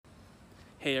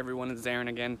Hey everyone, it's Aaron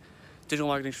again. Digital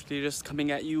marketing strategist coming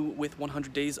at you with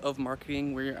 100 days of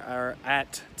marketing. We are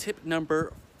at tip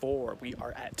number 4. Oh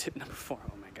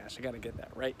my gosh, I gotta get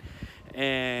that right.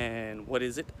 And what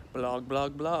is it?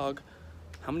 Blog.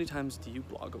 How many times do you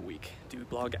blog a week? Do you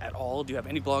blog at all? Do you have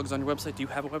any blogs on your website? Do you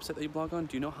have a website that you blog on?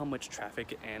 Do you know how much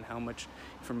traffic and how much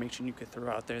information you could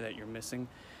throw out there that you're missing?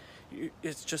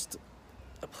 It's just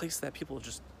a place that people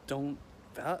just don't.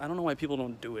 I don't know why people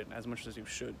don't do it as much as you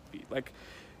should be. Like,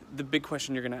 the big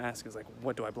question you're gonna ask is like,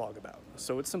 what do I blog about?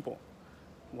 So it's simple.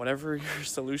 Whatever your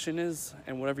solution is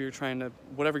and whatever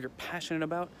you're passionate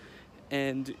about,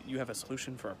 and you have a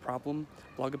solution for a problem,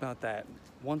 blog about that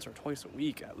once or twice a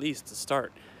week at least to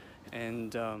start,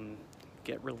 and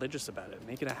get religious about it.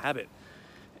 Make it a habit.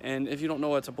 And if you don't know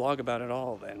what to blog about at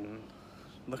all, then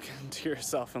look into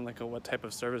yourself and look at what type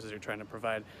of services you're trying to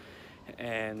provide,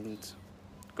 and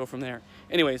go from there.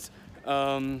 Anyways,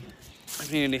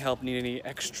 if you need any help, need any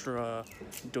extra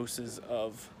doses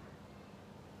of,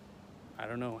 I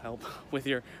don't know, help with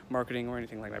your marketing or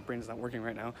anything like that, my brain's not working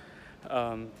right now,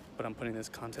 but I'm putting this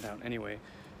content out anyway.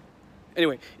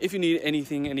 Anyway, if you need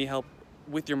anything, any help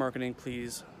with your marketing,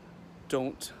 please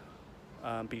don't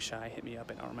be shy. Hit me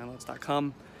up at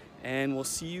ourmindlets.com, and we'll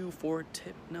see you for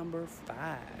tip number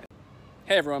 5.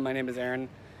 Hey everyone, my name is Aaron.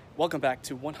 Welcome back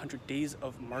to 100 Days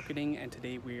of Marketing, and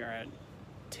today we are at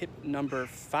tip number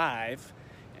 5,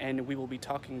 and we will be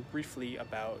talking briefly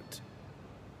about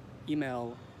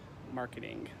email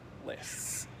marketing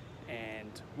lists and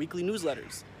weekly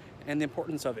newsletters and the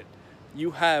importance of it.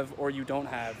 You have or you don't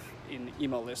have an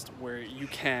email list where you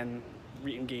can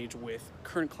re-engage with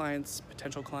current clients,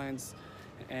 potential clients,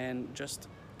 and just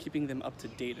keeping them up to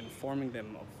date, informing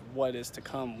them of what is to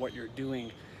come, what you're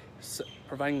doing,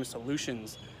 providing them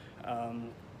solutions,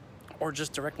 or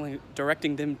just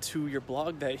directing them to your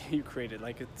blog that you created.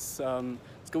 Like, it's a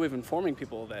good way of informing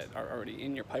people that are already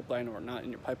in your pipeline or not in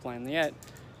your pipeline yet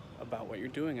about what you're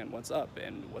doing and what's up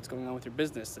and what's going on with your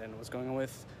business and what's going on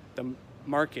with the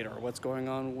market or what's going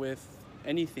on with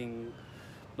anything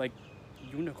like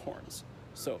unicorns.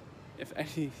 So if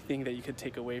anything that you could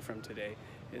take away from today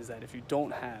is that if you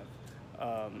don't have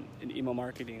an email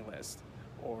marketing list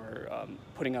or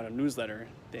putting out a newsletter,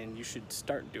 then you should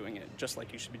start doing it, just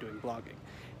like you should be doing blogging.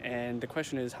 And the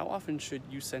question is, how often should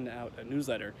you send out a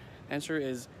newsletter? Answer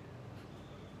is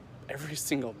every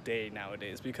single day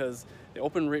nowadays, because the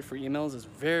open rate for emails is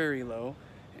very low,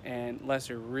 and unless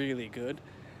you're really good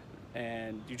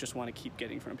and you just want to keep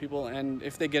getting from people. And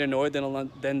if they get annoyed,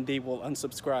 then they will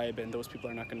unsubscribe, and those people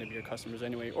are not going to be your customers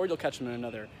anyway, or you'll catch them in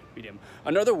another medium.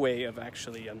 Another way of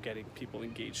actually getting people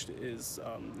engaged is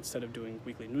instead of doing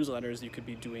weekly newsletters, you could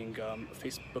be doing a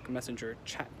Facebook Messenger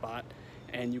chat bot,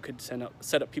 and you could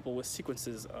set up people with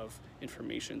sequences of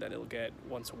information that it'll get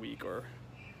once a week, or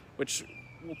which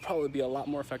will probably be a lot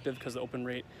more effective because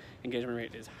the engagement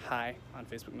rate is high on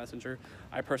Facebook Messenger.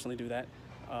 I personally do that.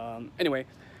 Anyway,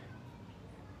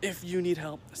 if you need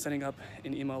help setting up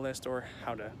an email list or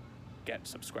how to get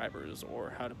subscribers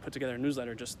or how to put together a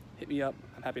newsletter, just hit me up.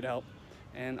 I'm happy to help,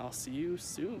 and I'll see you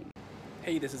soon.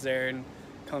 Hey, this is Aaron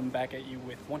coming back at you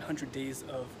with 100 days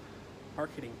of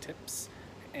marketing tips,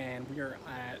 and we are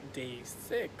at day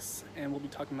 6, and we'll be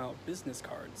talking about business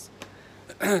cards.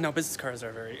 Now, business cards are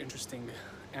a very interesting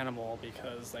animal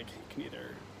because, like, it can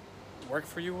either work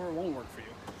for you or it won't work for you.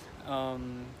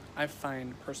 I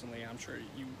find personally, I'm sure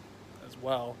you as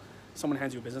well, someone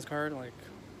hands you a business card, like,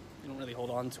 you don't really hold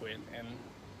on to it, and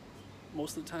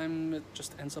most of the time it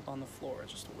just ends up on the floor.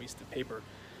 It's just a wasted paper.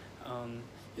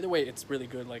 Either way, it's really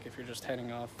good, like if you're just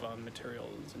handing off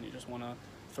materials and you just want to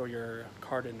throw your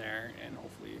card in there and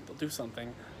hopefully they'll do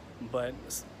something. But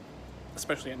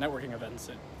especially at networking events,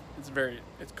 it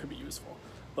could be useful.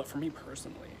 But for me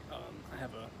personally, I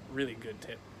have a really good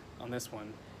tip on this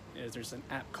one. There's an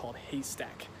app called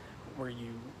Haystack where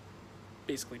you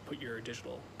basically put your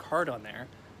digital card on there,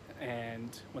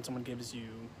 and when someone gives you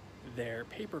their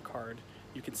paper card,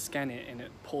 you can scan it and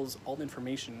it pulls all the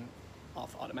information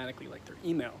off automatically, like their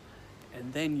email,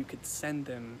 and then you could send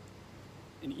them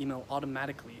an email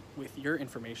automatically with your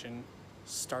information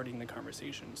starting the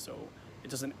conversation. So it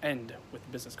doesn't end with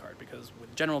the business card, because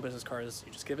with general business cards,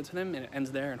 you just give it to them and it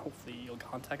ends there, and hopefully you'll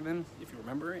contact them if you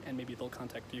remember it, and maybe they'll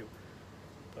contact you,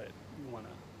 but you want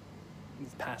to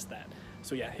move past that.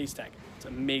 So yeah, Haystack, it's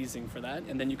amazing for that.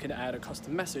 And then you can add a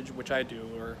custom message, which I do,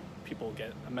 or people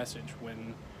get a message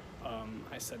when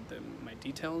I send them my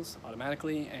details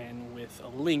automatically, and with a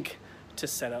link to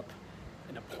set up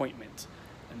an appointment.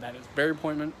 And that is very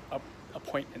appointment.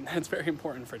 That's very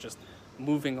important for just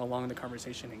moving along the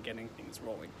conversation and getting things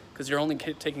rolling, because you're only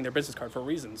taking their business card for a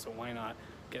reason, so why not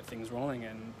get things rolling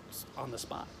and on the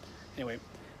spot. Anyway,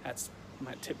 that's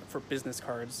my tip for business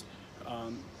cards.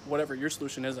 Whatever your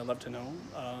solution is, I'd love to know.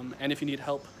 And if you need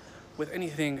help with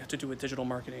anything to do with digital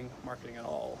marketing at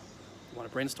all, you want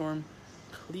to brainstorm,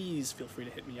 please feel free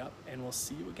to hit me up, and we'll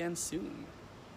see you again soon.